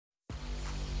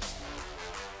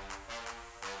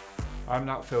I'm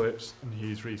Nat Phillips and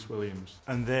he's Rhys Williams.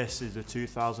 And this is the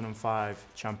 2005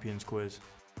 Champions Quiz.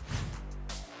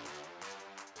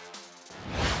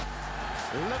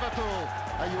 Liverpool,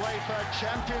 a UEFA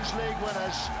Champions League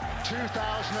winners,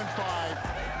 2005.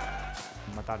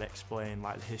 My dad explained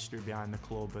like the history behind the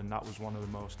club, and that was one of the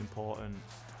most important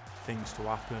things to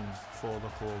happen for the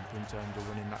club in terms of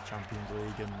winning that Champions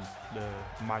League and the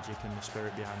magic and the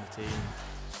spirit behind the team.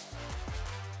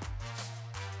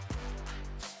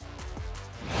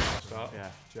 Start?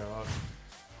 Yeah. Gerrard.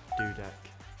 Dudek.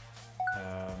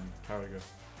 Carragher.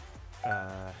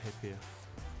 Hippier.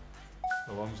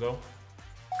 Alonso.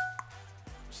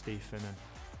 Steve Finnan.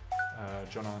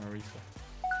 John Arnorita.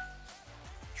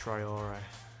 Traore.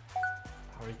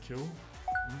 Harry Kewell.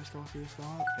 Let's go to the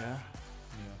start. Yeah.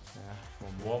 Yeah.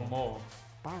 One more.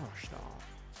 Barosh start.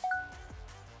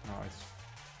 Nice.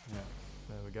 Yeah.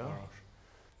 There we go. Barosh.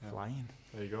 Yeah. Flying.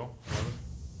 There you go. 11.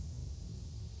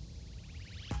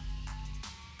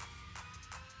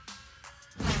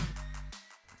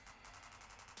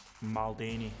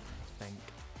 Maldini, I think.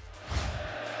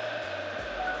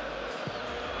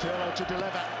 Pirlo to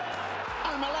deliver.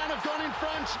 And Milan have gone in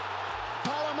front.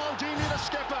 Paolo Maldini, the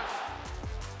skipper.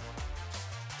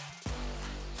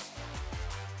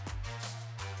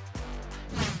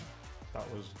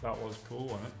 That was cool,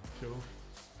 wasn't it? Cool.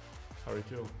 Harry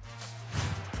Kewell.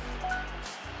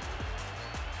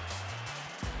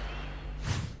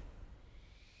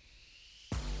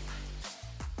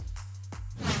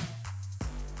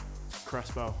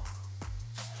 Crespo.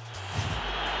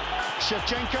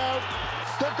 Shevchenko.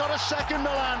 They've got a second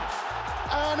Milan.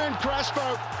 And then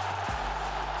Crespo.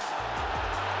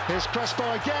 Here's Crespo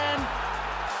again.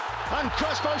 And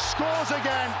Crespo scores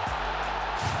again.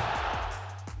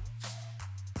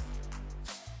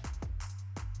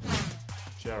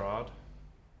 Gerrard.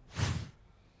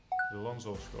 Did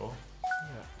Alonso score?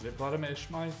 Yeah. Is it Vladimir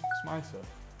Smythe?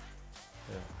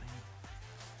 Yeah.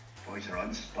 Boys are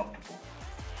unstoppable.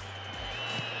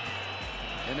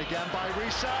 In again by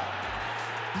Rhys.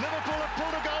 Liverpool have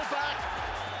pulled a goal back.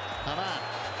 And that.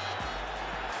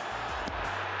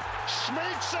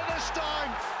 Schmeitzer this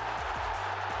time.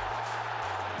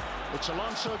 It's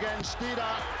Alonso against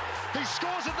Dida. He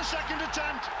scores at the second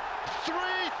attempt.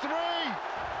 3-3.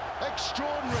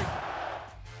 Extraordinary.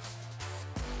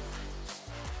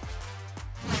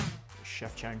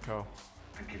 Shevchenko.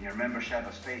 And can you remember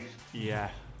Sheva's face? Yeah,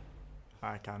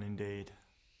 I can indeed.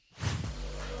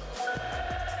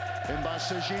 In by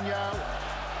Serginho.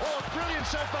 Oh, brilliant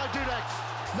save by Dudek.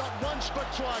 Not once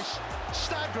but twice.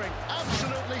 Staggering,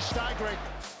 absolutely staggering.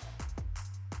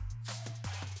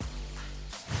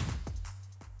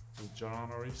 With John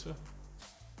Arnorita?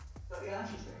 The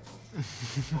answer's there.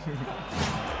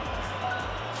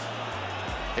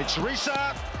 It's Rhys.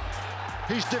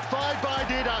 He's defied by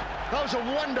Dida. That was a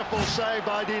wonderful save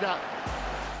by Dida.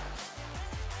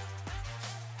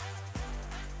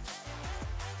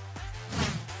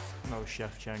 No,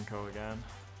 Shevchenko again.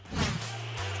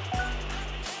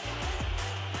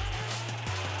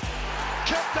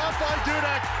 Kept out by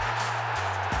Dudek.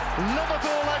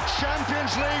 Liverpool are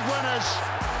Champions League winners.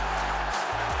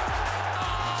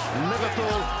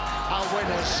 Liverpool are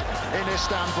winners in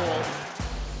Istanbul.